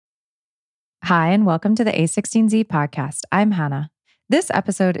Hi, and welcome to the A16Z podcast. I'm Hanne. This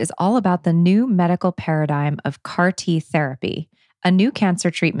episode is all about the new medical paradigm of CAR T therapy, a new cancer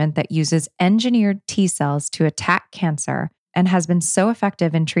treatment that uses engineered T cells to attack cancer and has been so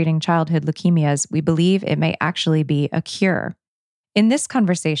effective in treating childhood leukemias, we believe it may actually be a cure. In this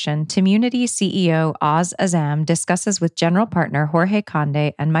conversation, Tmunity CEO Azam discusses with general partner Jorge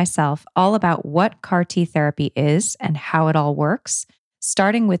Conde and myself all about what CAR T therapy is and how it all works,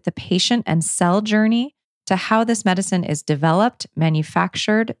 starting with the patient and cell journey to how this medicine is developed,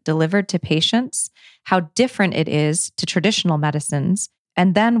 manufactured, delivered to patients, how different it is to traditional medicines,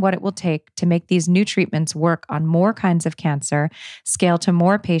 and then what it will take to make these new treatments work on more kinds of cancer, scale to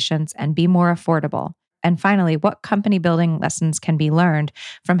more patients, and be more affordable. And finally, what company building lessons can be learned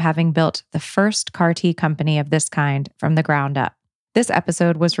from having built the first CAR T company of this kind from the ground up. This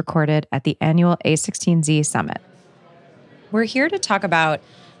episode was recorded at the annual A16Z Summit. We're here to talk about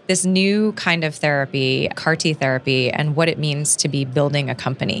this new kind of therapy, CAR T therapy, and what it means to be building a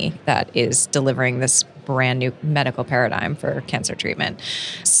company that is delivering this brand new medical paradigm for cancer treatment.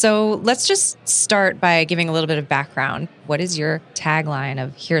 So let's just start by giving a little bit of background. What is your tagline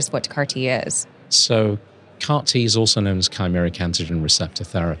of here's what CAR T is? So CAR T is also known as chimeric antigen receptor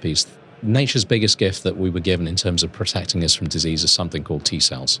therapies. Nature's biggest gift that we were given in terms of protecting us from disease is something called T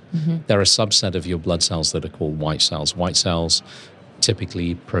cells. They're a subset of your blood cells that are called white cells. White cells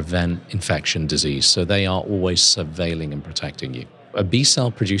typically prevent infection, disease, so they are always surveilling and protecting you. A B cell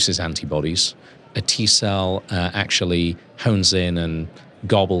produces antibodies. A T cell actually hones in and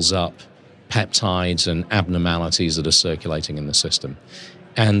gobbles up peptides and abnormalities that are circulating in the system.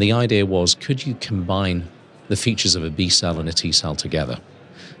 And the idea was, could you combine the features of a B cell and a T cell together?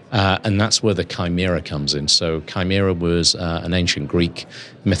 And that's where the Kymriah comes in. So Kymriah was an ancient Greek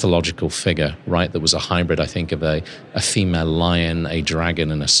mythological figure, right? That was a hybrid, I think, of a female lion, a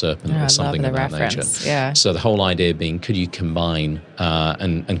dragon, and a serpent, or something of that nature. Yeah. So the whole idea being, could you combine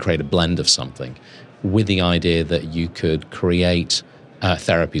and create a blend of something with the idea that you could create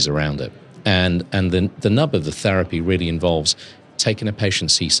therapies around it? And the nub of the therapy really involves taking a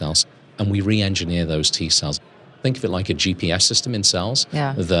patient's T cells and we re-engineer those T cells. Think of it like a GPS system in cells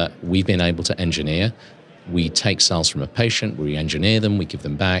that we've been able to engineer. We take cells from a patient, we engineer them, we give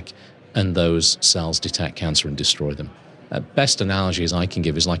them back, and those cells detect cancer and destroy them. Best analogy as I can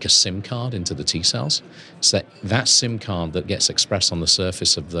give is like a SIM card into the T cells. So that SIM card that gets expressed on the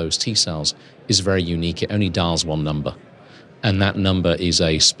surface of those T cells is very unique. It only dials one number. And that number is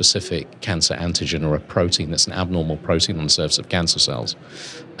a specific cancer antigen or a protein that's an abnormal protein on the surface of cancer cells.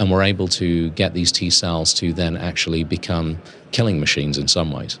 And we're able to get these T cells to then actually become killing machines in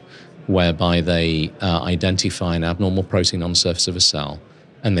some ways, whereby they identify an abnormal protein on the surface of a cell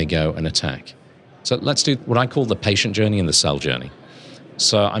and they go and attack. So let's do what I call the patient journey and the cell journey.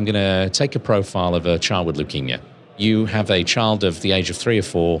 So I'm going to take a profile of a child with leukemia. You have a child of the age of 3 or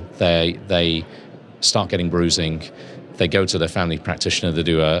 4. They start getting bruising. They go to their family practitioner, they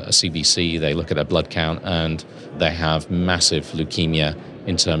do a CBC, they look at their blood count, and they have massive leukemia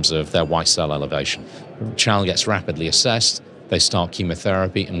in terms of their white cell elevation. The child gets rapidly assessed, they start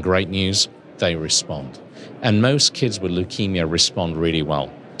chemotherapy, and great news, they respond. And most kids with leukemia respond really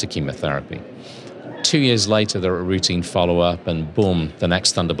well to chemotherapy. 2 years later, they're at a routine follow-up, and boom, the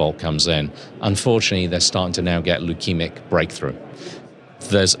next thunderbolt comes in. Unfortunately, they're starting to now get leukemic breakthrough.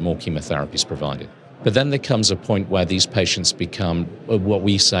 There's more chemotherapies provided. But then there comes a point where these patients become what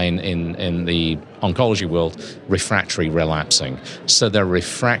we say in the oncology world, refractory relapsing. So they're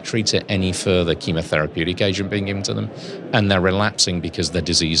refractory to any further chemotherapeutic agent being given to them, and they're relapsing because their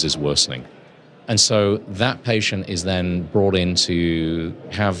disease is worsening. And so that patient is then brought in to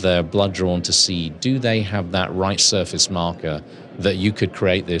have their blood drawn to see, do they have that right surface marker that you could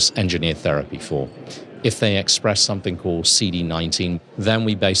create this engineered therapy for? If they express something called CD19, then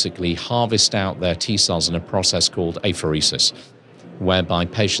we basically harvest out their T cells in a process called apheresis, whereby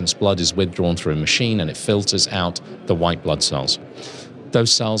patient's blood is withdrawn through a machine and it filters out the white blood cells.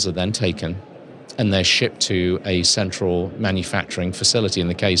 Those cells are then taken and they're shipped to a central manufacturing facility. In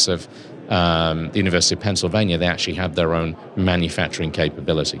the case of the University of Pennsylvania, they actually have their own manufacturing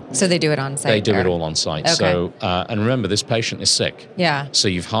capability. So they do it on site? They do it all on site. Okay. So, and remember, this patient is sick. Yeah. So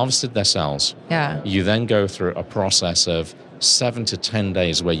you've harvested their cells. Yeah. You then go through a process of 7 to 10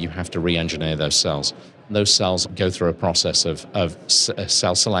 days where you have to re-engineer those cells. Those cells go through a process of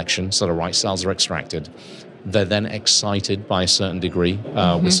cell selection, so the right cells are extracted. They're then excited by a certain degree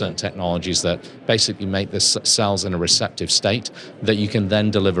with certain technologies that basically make the cells in a receptive state that you can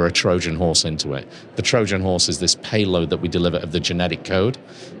then deliver a Trojan horse into it. The Trojan horse is this payload that we deliver of the genetic code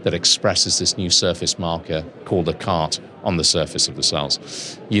that expresses this new surface marker called a CART on the surface of the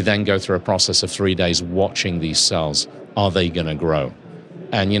cells. You then go through a process of 3 days watching these cells. Are they going to grow?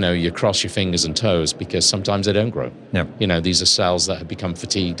 And, you cross your fingers and toes because sometimes they don't grow. Yep. These are cells that have become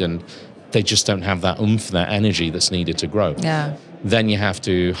fatigued and they just don't have that oomph, that energy that's needed to grow. Yeah. Then you have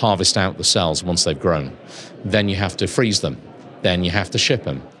to harvest out the cells once they've grown. Then you have to freeze them. Then you have to ship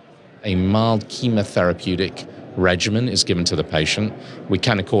them. A mild chemotherapeutic regimen is given to the patient. We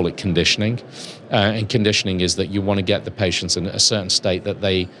kind of call it conditioning. And conditioning is that you want to get the patients in a certain state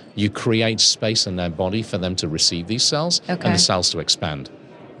that you create space in their body for them to receive these cells and the cells to expand.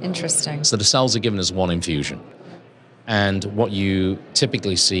 Interesting. So the cells are given as one infusion. And what you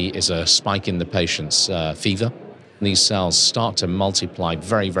typically see is a spike in the patient's fever. These cells start to multiply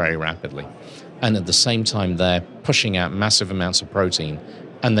very, very rapidly. And at the same time, they're pushing out massive amounts of protein,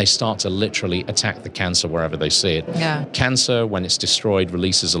 and they start to literally attack the cancer wherever they see it. Yeah. Cancer, when it's destroyed,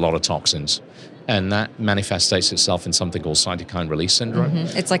 releases a lot of toxins. And that manifests itself in something called cytokine release syndrome.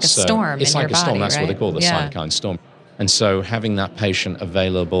 It's like a storm in your body, It's like a storm. That's right? what they call the cytokine storm. And so having that patient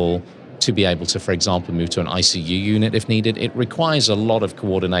available to be able to, for example, move to an ICU unit if needed, it requires a lot of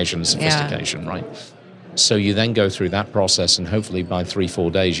coordination and sophistication, right? So you then go through that process, and hopefully by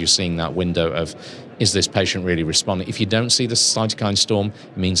 3-4 days, you're seeing that window of, is this patient really responding? If you don't see the cytokine storm,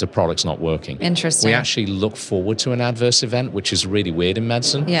 it means the product's not working. Interesting. We actually look forward to an adverse event, which is really weird in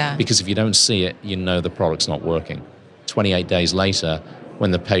medicine. Yeah. Because if you don't see it, you know the product's not working. 28 days later,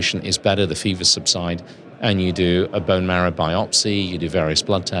 when the patient is better, the fever subside, and you do a bone marrow biopsy, you do various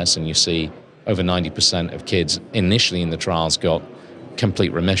blood tests, and you see over 90% of kids initially in the trials got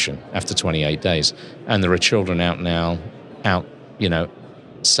complete remission after 28 days. And there are children out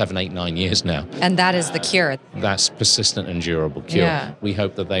 7, 8, 9 years now. And that is the cure. That's persistent and durable cure. Yeah. We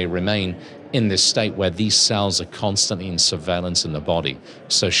hope that they remain in this state where these cells are constantly in surveillance in the body.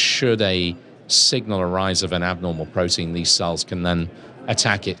 So should a signal arise of an abnormal protein, these cells can then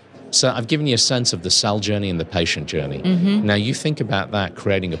attack it. So I've given you a sense of the cell journey and the patient journey. Now you think about that,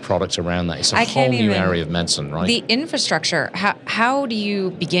 creating a product around that. It's a whole new area of medicine, right? The infrastructure, how do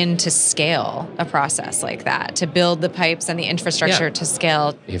you begin to scale a process like that, to build the pipes and the infrastructure to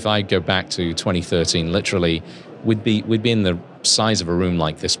scale? If I go back to 2013, literally, we'd be in the size of a room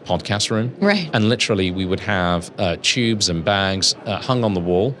like this podcast room. Right. And literally we would have tubes and bags hung on the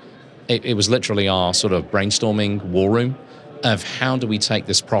wall. It was literally our sort of brainstorming war room of how do we take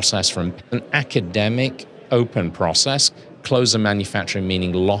this process from an academic open process, close the manufacturing,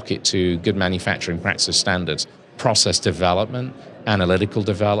 meaning lock it to good manufacturing practice standards, process development, analytical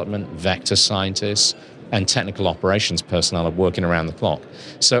development, vector scientists, and technical operations personnel are working around the clock.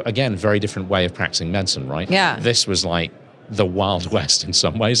 So again, very different way of practicing medicine, right? Yeah. This was like the Wild West in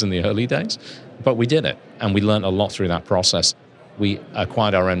some ways in the early days, but we did it, and we learned a lot through that process. We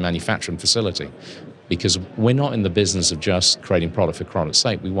acquired our own manufacturing facility, because we're not in the business of just creating product for product's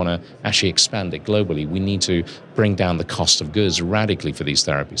sake. We want to actually expand it globally. We need to bring down the cost of goods radically for these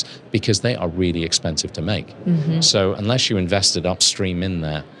therapies because they are really expensive to make. So unless you invested upstream in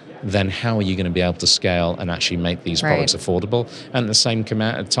that, then how are you going to be able to scale and actually make these products affordable and at the same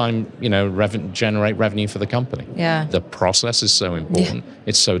time, generate revenue for the company? Yeah. The process is so important.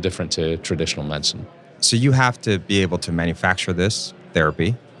 It's so different to traditional medicine. So you have to be able to manufacture this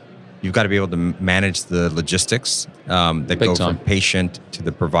therapy. You've got to be able to manage the logistics that go from patient to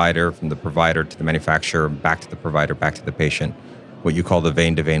the provider, from the provider to the manufacturer, back to the provider, back to the patient, what you call the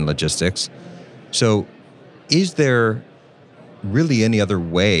vein-to-vein logistics. So is there really any other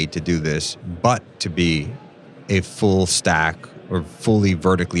way to do this but to be a full stack or fully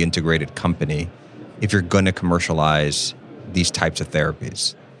vertically integrated company if you're going to commercialize these types of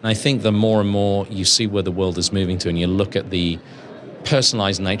therapies? I think the more and more you see where the world is moving to and you look at the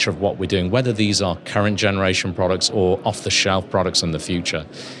personalized nature of what we're doing, whether these are current generation products or off-the-shelf products in the future,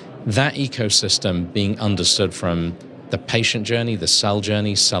 that ecosystem being understood from the patient journey, the cell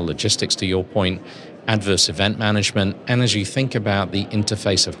journey, cell logistics, to your point, adverse event management, and as you think about the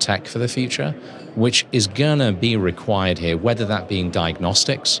interface of tech for the future, which is going to be required here, whether that be in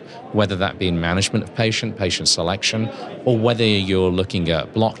diagnostics, whether that be in management of patient selection, or whether you're looking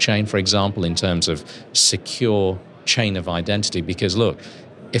at blockchain, for example, in terms of secure chain of identity, because look,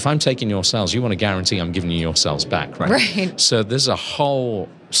 if I'm taking your cells, you want to guarantee I'm giving you your cells back, right? So there's a whole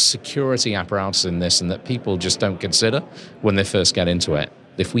security apparatus in this and that people just don't consider when they first get into it.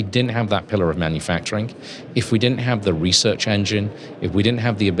 If we didn't have that pillar of manufacturing, if we didn't have the research engine, if we didn't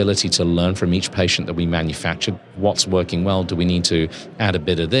have the ability to learn from each patient that we manufactured, what's working well, do we need to add a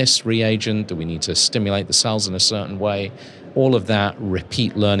bit of this reagent, do we need to stimulate the cells in a certain way, all of that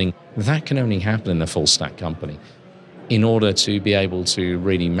repeat learning, that can only happen in a full stack company. In order to be able to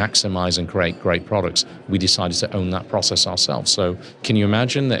really maximize and create great products, we decided to own that process ourselves. So can you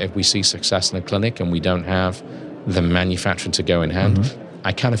imagine that if we see success in a clinic and we don't have the manufacturing to go in hand,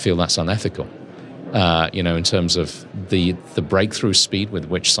 I kind of feel that's unethical, in terms of the breakthrough speed with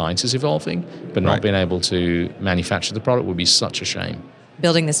which science is evolving, but not being able to manufacture the product would be such a shame.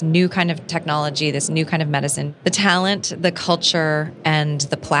 Building this new kind of technology, this new kind of medicine, the talent, the culture, and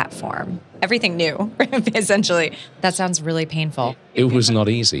the platform. Everything new, essentially. That sounds really painful. It was not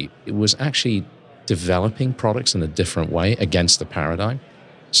easy. It was actually developing products in a different way against the paradigm.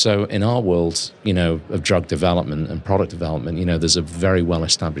 So in our world, of drug development and product development, there's a very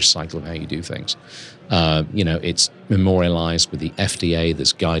well-established cycle of how you do things. It's memorialized with the FDA,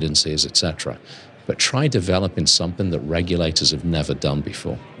 there's guidances, etc. But try developing something that regulators have never done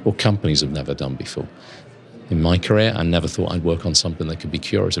before, or companies have never done before. In my career, I never thought I'd work on something that could be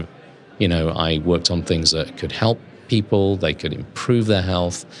curative. I worked on things that could help people, they could improve their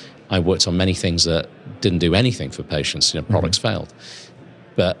health. I worked on many things that didn't do anything for patients, products failed.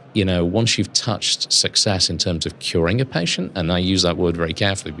 But, once you've touched success in terms of curing a patient, and I use that word very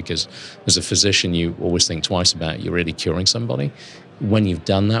carefully because as a physician, you always think twice about you're really curing somebody. When you've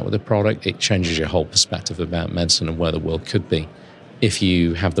done that with a product, it changes your whole perspective about medicine and where the world could be. If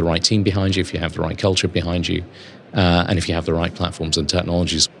you have the right team behind you, if you have the right culture behind you, and if you have the right platforms and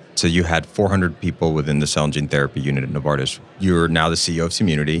technologies. So you had 400 people within the Cell and Gene Therapy unit at Novartis. You're now the CEO of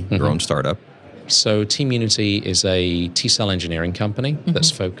Tmunity, your own startup. So Tmunity is a T-cell engineering company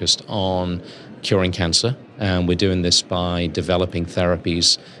that's focused on curing cancer. And we're doing this by developing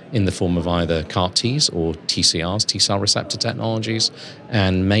therapies in the form of either CAR-Ts or TCRs, T-cell receptor technologies,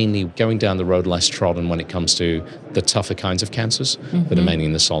 and mainly going down the road less trodden when it comes to the tougher kinds of cancers that are mainly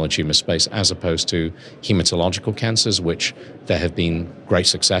in the solid tumor space, as opposed to hematological cancers, which there have been great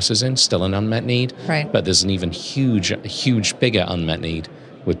successes in, still an unmet need. Right. But there's an even huge, bigger unmet need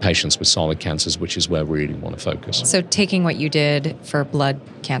with patients with solid cancers, which is where we really want to focus. So taking what you did for blood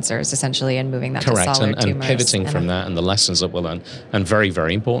cancers, essentially, and moving that to solid tumors. And pivoting from that and the lessons that we learn, and very,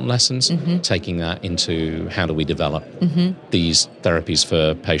 very important lessons, taking that into how do we develop these therapies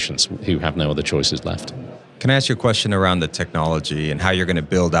for patients who have no other choices left. Can I ask you a question around the technology and how you're going to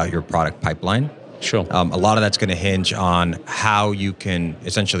build out your product pipeline? Sure. A lot of that's going to hinge on how you can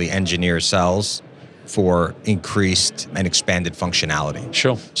essentially engineer cells for increased and expanded functionality.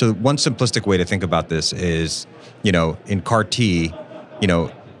 Sure. So one simplistic way to think about this is, in CAR-T,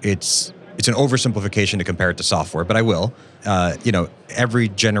 it's an oversimplification to compare it to software, but I will. Every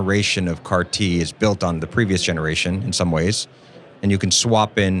generation of CAR-T is built on the previous generation in some ways, and you can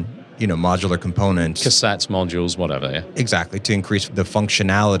swap in, modular components. Cassettes, modules, whatever, yeah. Exactly, to increase the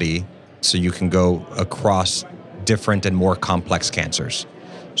functionality so you can go across different and more complex cancers.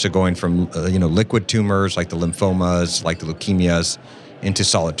 So going from, liquid tumors like the lymphomas, like the leukemias, into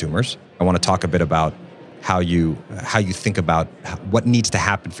solid tumors. I want to talk a bit about how you think about what needs to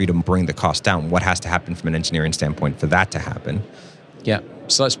happen for you to bring the cost down. What has to happen from an engineering standpoint for that to happen? Yeah.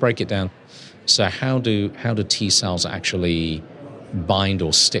 So let's break it down. So how do T cells actually bind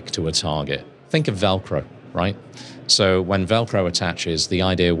or stick to a target? Think of Velcro, right? So when Velcro attaches, the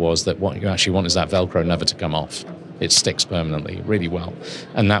idea was that what you actually want is that Velcro never to come off. It sticks permanently really well.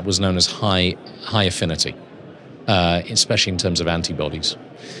 And that was known as high affinity, especially in terms of antibodies.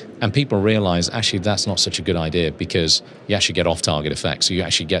 And people realize actually that's not such a good idea because you actually get off-target effects. So you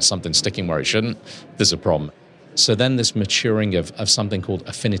actually get something sticking where it shouldn't. There's a problem. So then this maturing of something called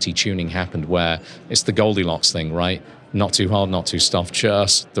affinity tuning happened, where it's the Goldilocks thing, right? Not too hard, not too soft,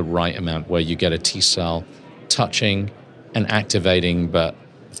 just the right amount where you get a T cell touching and activating, but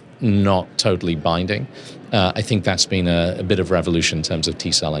not totally binding. I think that's been a bit of revolution in terms of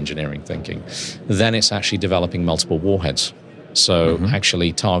T-cell engineering thinking. Then it's actually developing multiple warheads. So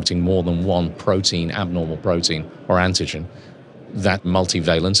actually targeting more than one protein, abnormal protein or antigen, that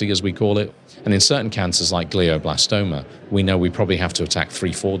multivalency as we call it. And in certain cancers like glioblastoma, we know we probably have to attack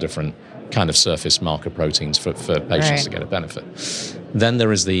 3-4 different kind of surface marker proteins for patients to get a benefit. Then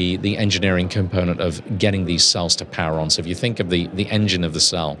there is the engineering component of getting these cells to power on. So if you think of the engine of the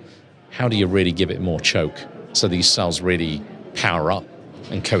cell, how do you really give it more choke so these cells really power up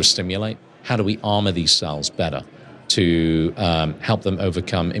and co-stimulate? How do we armor these cells better to help them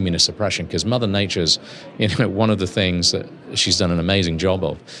overcome immunosuppression? Because Mother Nature's, one of the things that she's done an amazing job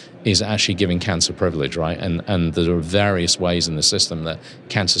of, is actually giving cancer privilege, right? And there are various ways in the system that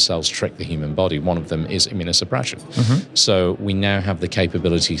cancer cells trick the human body. One of them is immunosuppression. So we now have the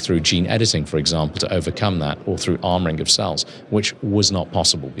capability through gene editing, for example, to overcome that, or through armoring of cells, which was not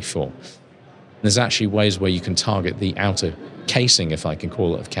possible before. There's actually ways where you can target the outer casing, if I can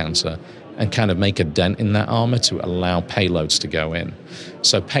call it, of cancer, and kind of make a dent in that armor to allow payloads to go in.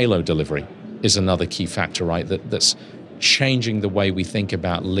 So payload delivery is another key factor, right? That's changing the way we think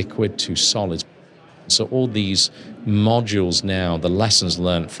about liquid to solid. So all these modules now, the lessons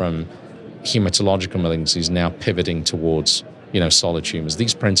learned from hematological malignancies now pivoting towards, solid tumors.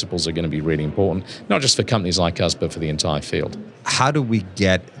 These principles are going to be really important, not just for companies like us, but for the entire field. How do we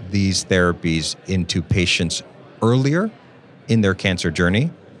get these therapies into patients earlier in their cancer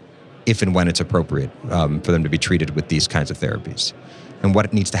journey, if and when it's appropriate for them to be treated with these kinds of therapies? And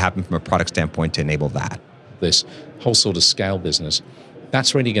what needs to happen from a product standpoint to enable that? This whole sort of scale business,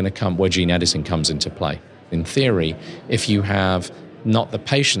 that's really going to come where gene editing comes into play. In theory, if you have not the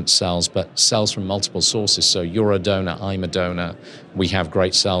patient cells, but cells from multiple sources, so you're a donor, I'm a donor, we have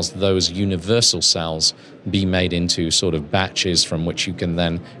great cells, those universal cells be made into sort of batches from which you can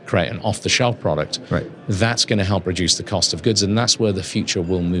then create an off-the-shelf product. Right. That's going to help reduce the cost of goods, and that's where the future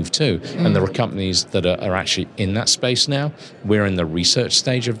will move to. And there are companies that are actually in that space now. We're in the research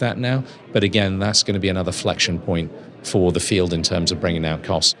stage of that now, but again, that's going to be another flexion point for the field in terms of bringing down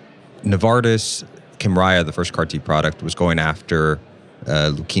costs. Novartis, Kymriah, the first CAR T product, was going after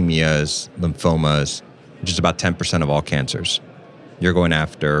leukemias, lymphomas, which is about 10% of all cancers. You're going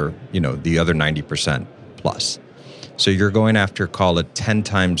after, the other 90% plus. So you're going after, call it 10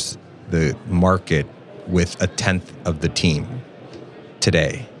 times the market with a tenth of the team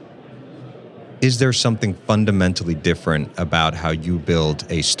today. Is there something fundamentally different about how you build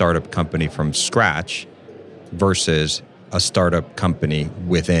a startup company from scratch versus a startup company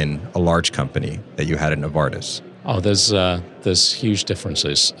within a large company that you had at Novartis? Oh, there's huge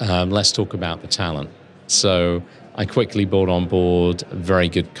differences. Let's talk about the talent. So I quickly brought on board a very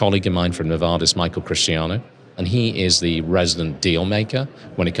good colleague of mine from Novartis, Michael Cristiano, and he is the resident deal maker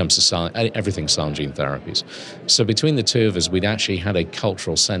when it comes to everything cell and gene therapies. So between the two of us, we'd actually had a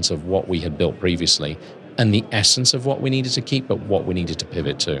cultural sense of what we had built previously and the essence of what we needed to keep, but what we needed to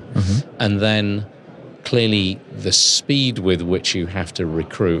pivot to. And then clearly the speed with which you have to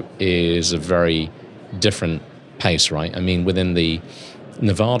recruit is a very different pace, right? I mean, within the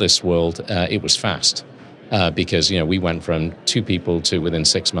Novartis world, it was fast because, we went from 2 people to within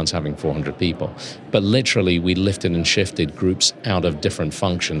 6 months having 400 people. But literally, we lifted and shifted groups out of different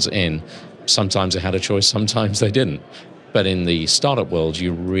functions in. Sometimes they had a choice, sometimes they didn't. But in the startup world,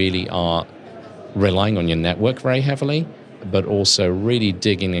 you really are relying on your network very heavily, but also really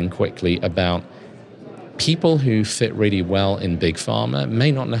digging in quickly about people who fit really well in big pharma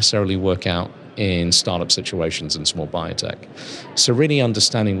may not necessarily work out in startup situations and small biotech. So really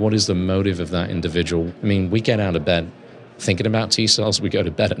understanding what is the motive of that individual. I mean, we get out of bed thinking about T cells, we go to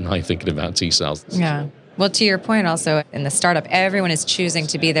bed at night thinking about T cells. Yeah. Well, to your point also, in the startup, everyone is choosing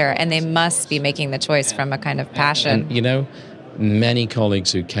to be there and they must be making the choice from a kind of passion. And, many colleagues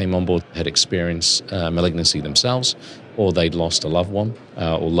who came on board had experienced malignancy themselves, or they'd lost a loved one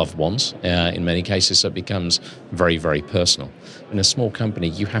or loved ones in many cases, so it becomes very, very personal. In a small company,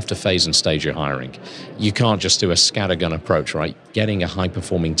 you have to phase and stage your hiring. You can't just do a scattergun approach, right? Getting a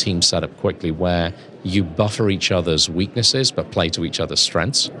high-performing team set up quickly where you buffer each other's weaknesses but play to each other's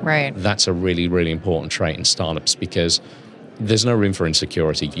strengths. Right. That's a really, really important trait in startups because there's no room for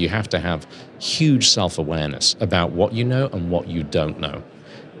insecurity. You have to have huge self-awareness about what you know and what you don't know.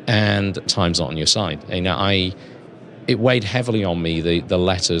 And time's not on your side. It weighed heavily on me, the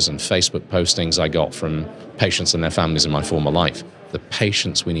letters and Facebook postings I got from patients and their families in my former life. The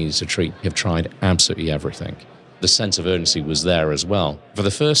patients we needed to treat have tried absolutely everything. The sense of urgency was there as well. For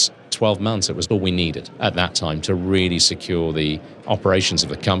the first 12 months, it was all we needed at that time to really secure the operations of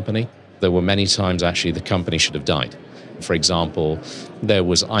the company. There were many times, actually, the company should have died. For example, there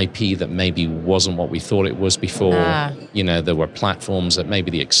was IP that maybe wasn't what we thought it was before. There were platforms that maybe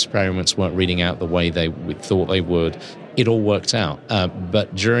the experiments weren't reading out the way we thought they would. It all worked out.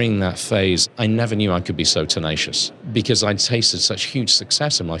 But during that phase, I never knew I could be so tenacious because I'd tasted such huge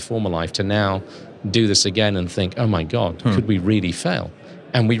success in my former life to now do this again and think, oh my God, could we really fail?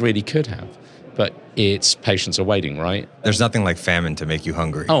 And we really could have. But it's patience are waiting, right? There's nothing like famine to make you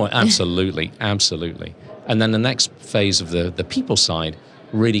hungry. Oh, absolutely. Absolutely. And then the next phase of the people side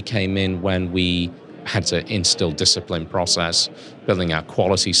really came in when we had to instill discipline process, building out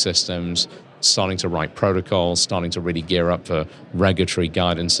quality systems, starting to write protocols, starting to really gear up for regulatory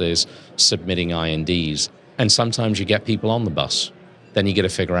guidances, submitting INDs. And sometimes you get people on the bus. Then you got to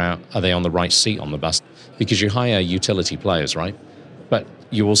figure out, are they on the right seat on the bus? Because you hire utility players, right? But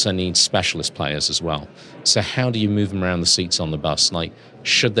you also need specialist players as well. So how do you move them around the seats on the bus? Like,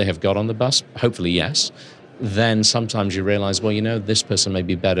 should they have got on the bus? Hopefully, yes. Then sometimes you realize, well, this person may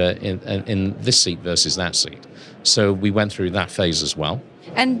be better in this seat versus that seat. So we went through that phase as well.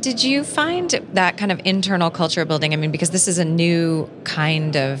 And did you find that kind of internal culture building? I mean, because this is a new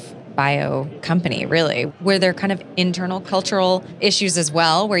kind of bio company, really. Were there kind of internal cultural issues as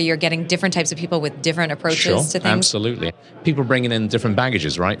well, where you're getting different types of people with different approaches to things? Absolutely. People bringing in different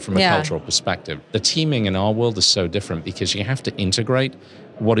baggages, right, from a cultural perspective. The teaming in our world is so different because you have to integrate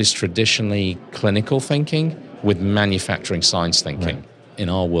what is traditionally clinical thinking with manufacturing science thinking. Right. In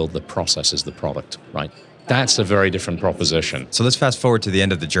our world, the process is the product, right? That's a very different proposition. So let's fast forward to the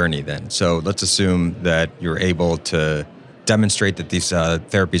end of the journey then. So let's assume that you're able to demonstrate that these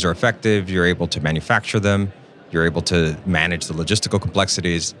therapies are effective, you're able to manufacture them, you're able to manage the logistical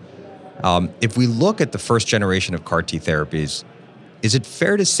complexities. If we look at the first generation of CAR T therapies, is it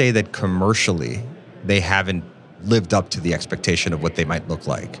fair to say that commercially they haven't lived up to the expectation of what they might look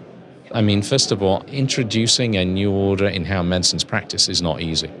like? I mean, first of all, introducing a new order in how medicine's practiced is not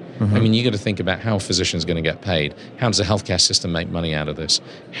easy. Mm-hmm. I mean, you got to think about how a physician's going to get paid. How does the healthcare system make money out of this?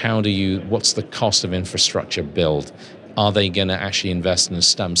 What's the cost of infrastructure build? Are they going to actually invest in a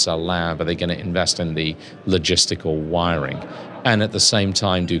stem cell lab? Are they going to invest in the logistical wiring? And at the same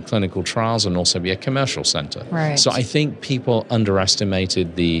time, do clinical trials and also be a commercial center. Right. So I think people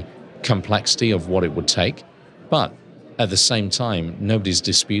underestimated the complexity of what it would take. But at the same time, nobody's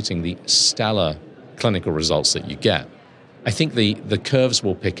disputing the stellar clinical results that you get. I think the curves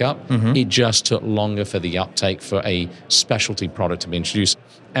will pick up. Mm-hmm. It just took longer for the uptake for a specialty product to be introduced.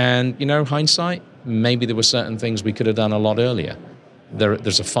 And, hindsight, maybe there were certain things we could have done a lot earlier.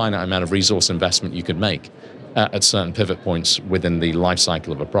 There's a finite amount of resource investment you could make at certain pivot points within the life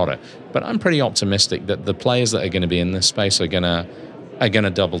cycle of a product. But I'm pretty optimistic that the players that are going to be in this space are going to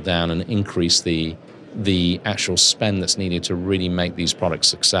double down and increase the actual spend that's needed to really make these products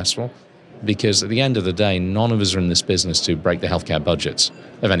successful. Because at the end of the day, none of us are in this business to break the healthcare budgets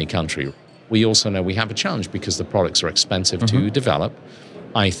of any country. We also know we have a challenge because the products are expensive mm-hmm. to develop.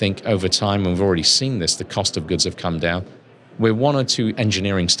 I think over time, and we've already seen this, the cost of goods have come down. We're one or two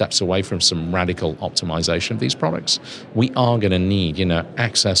engineering steps away from some radical optimization of these products. We are going to need,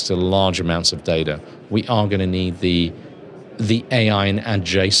 access to large amounts of data. We are going to need the AI and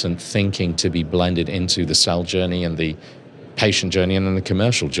adjacent thinking to be blended into the cell journey and the patient journey and then the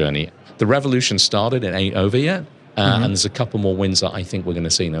commercial journey. The revolution started, it ain't over yet. Mm-hmm. And there's a couple more wins that I think we're going to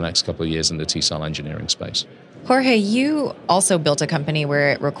see in the next couple of years in the T-cell engineering space. Jorge, you also built a company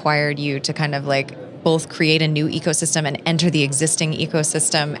where it required you to kind of both create a new ecosystem and enter the existing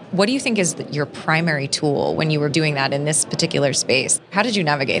ecosystem. What do you think is your primary tool when you were doing that in this particular space? How did you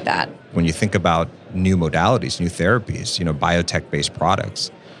navigate that? When you think about new modalities, new therapies, biotech-based products,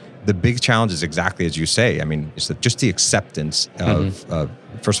 the big challenge is exactly as you say. I mean, it's just the acceptance of,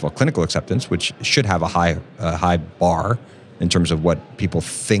 first of all, clinical acceptance, which should have a high bar in terms of what people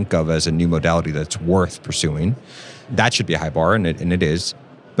think of as a new modality that's worth pursuing. That should be a high bar, and it is.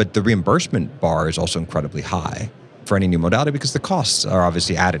 But the reimbursement bar is also incredibly high for any new modality because the costs are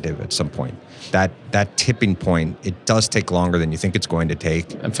obviously additive at some point. That tipping point, it does take longer than you think it's going to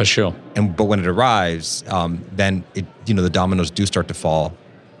take. And for sure. But when it arrives, then the dominoes do start to fall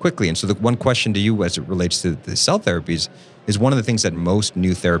quickly. And so the one question to you as it relates to the cell therapies is one of the things that most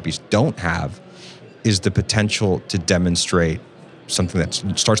new therapies don't have is the potential to demonstrate something that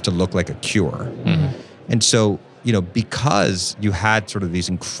starts to look like a cure. Mm-hmm. And so, because you had sort of these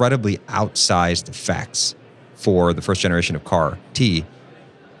incredibly outsized effects for the first generation of CAR T,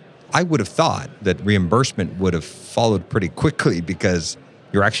 I would have thought that reimbursement would have followed pretty quickly because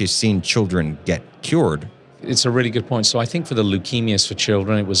you're actually seeing children get cured. It's a really good point. So I think for the leukemias for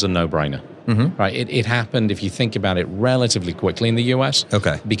children, it was a no-brainer, mm-hmm. right? It happened, if you think about it, relatively quickly in the US.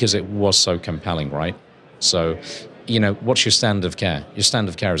 Okay. Because it was so compelling, right? So, what's your standard of care? Your standard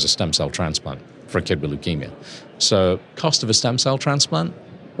of care is a stem cell transplant for a kid with leukemia. So cost of a stem cell transplant,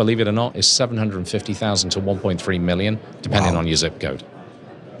 believe it or not, is $750,000 to $1.3 million, depending on your zip code.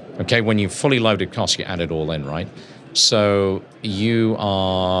 Okay, when you fully loaded costs, you add it all in, right? So you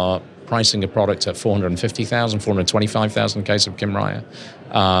are pricing a product at $450,000, $425,000 in the case of Kymriah.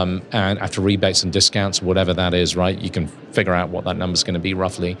 And after rebates and discounts, whatever that is, right, you can figure out what that number's going to be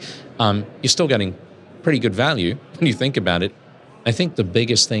roughly. You're still getting pretty good value when you think about it. I think the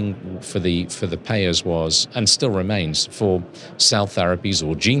biggest thing for the payers was, and still remains, for cell therapies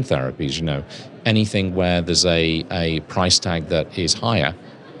or gene therapies, anything where there's a price tag that is higher,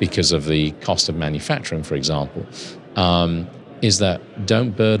 because of the cost of manufacturing, for example, is that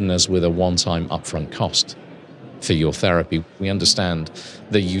don't burden us with a one-time upfront cost for your therapy. We understand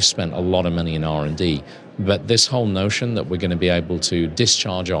that you spent a lot of money in R&D, but this whole notion that we're going to be able to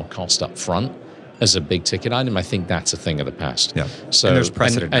discharge our cost up front as a big ticket item, I think that's a thing of the past. Yeah. So, and there's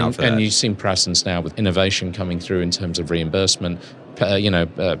precedent now for that. And you've seen precedents now with innovation coming through in terms of reimbursement,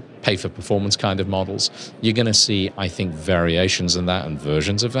 pay for performance kind of models. You're going to see, I think, variations in that and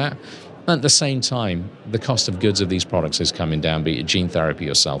versions of that. At the same time, the cost of goods of these products is coming down, be it gene therapy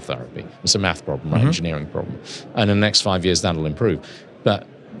or cell therapy. It's a math problem, right? Engineering problem. And in the next 5 years, that'll improve. But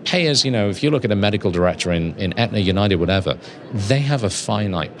payers, if you look at a medical director in Aetna, United, whatever, they have a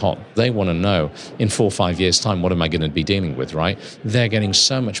finite pot. They want to know in 4 or 5 years' time, what am I going to be dealing with, right? They're getting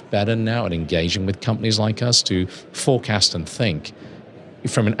so much better now at engaging with companies like us to forecast and think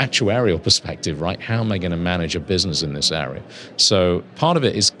from an actuarial perspective, right? How am I going to manage a business in this area? So part of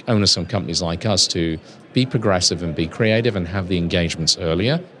it is onus on companies like us to be progressive and be creative and have the engagements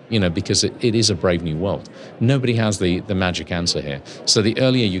earlier, because it is a brave new world. Nobody has the magic answer here. So the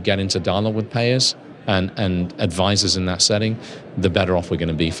earlier you get into dialogue with payers and advisors in that setting, the better off we're going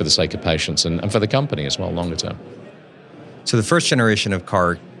to be for the sake of patients and for the company as well, longer term. So the first generation of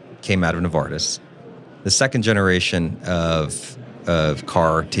CAR came out of Novartis. The second generation of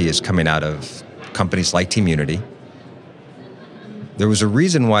CAR T is coming out of companies like Tmunity. There was a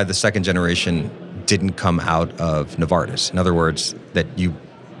reason why the second generation didn't come out of Novartis. In other words, that you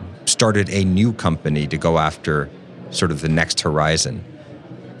started a new company to go after sort of the next horizon.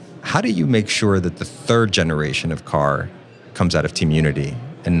 How do you make sure that the third generation of CAR comes out of Tmunity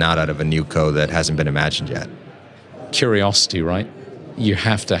and not out of a new co that hasn't been imagined yet? Curiosity, right? You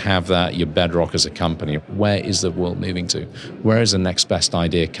have to have that, your bedrock as a company. Where is the world moving to? Where is the next best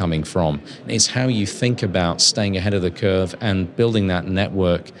idea coming from? It's how you think about staying ahead of the curve and building that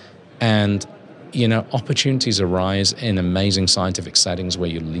network. And, opportunities arise in amazing scientific settings where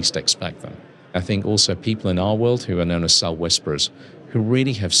you least expect them. I think also people in our world who are known as cell whisperers, who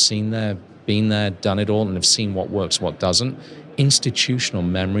really have been there, done it all, and have seen what works, what doesn't. Institutional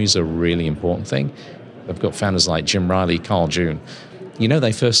memory is a really important thing. I've got founders like Jim Riley, Carl June.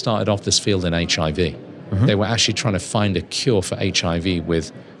 They first started off this field in HIV. They were actually trying to find a cure for HIV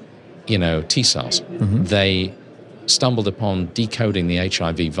with, T cells. They stumbled upon decoding the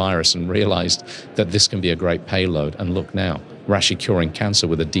HIV virus and realized that this can be a great payload. And look now, we're actually curing cancer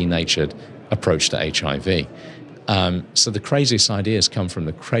with a denatured approach to HIV. So the craziest ideas come from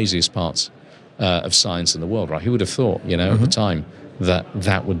the craziest parts of science in the world, right? Who would have thought, at the time,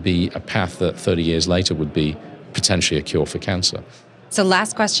 that would be a path that 30 years later would be potentially a cure for cancer. So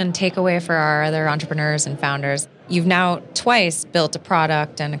last question, takeaway for our other entrepreneurs and founders. You've now twice built a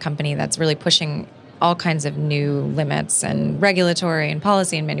product and a company that's really pushing all kinds of new limits and regulatory and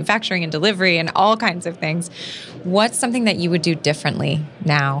policy and manufacturing and delivery and all kinds of things. What's something that you would do differently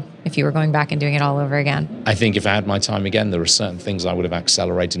now if you were going back and doing it all over again? I think if I had my time again, there are certain things I would have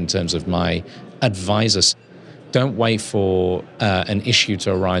accelerated in terms of my advisors. Don't wait for an issue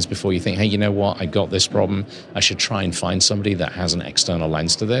to arise before you think, hey, you know what? I got this problem. I should try and find somebody that has an external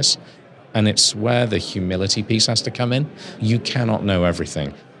lens to this. And it's where the humility piece has to come in. You cannot know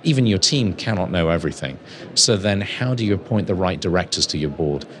everything. Even your team cannot know everything. So then how do you appoint the right directors to your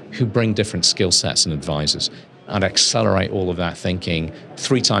board who bring different skill sets and advisors? I'd accelerate all of that thinking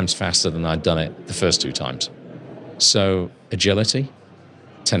 3 times faster than I'd done it the first 2 times. So agility,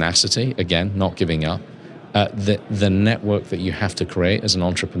 tenacity, again, not giving up. The network that you have to create as an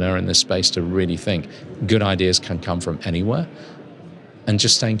entrepreneur in this space to really think good ideas can come from anywhere, and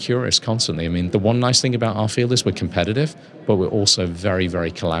just staying curious constantly. I mean, the one nice thing about our field is we're competitive, but we're also very,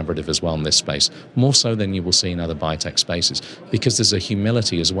 very collaborative as well in this space, more so than you will see in other biotech spaces, because there's a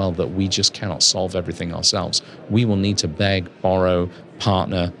humility as well that we just cannot solve everything ourselves. We will need to beg, borrow,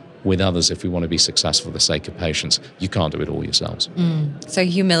 partner with others if we want to be successful for the sake of patients. You can't do it all yourselves. So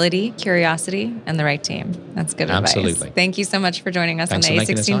humility, curiosity, and the right team. That's good advice. Absolutely. Thank you so much for joining us on the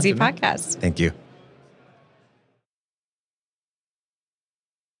A16Z podcast. Thank you.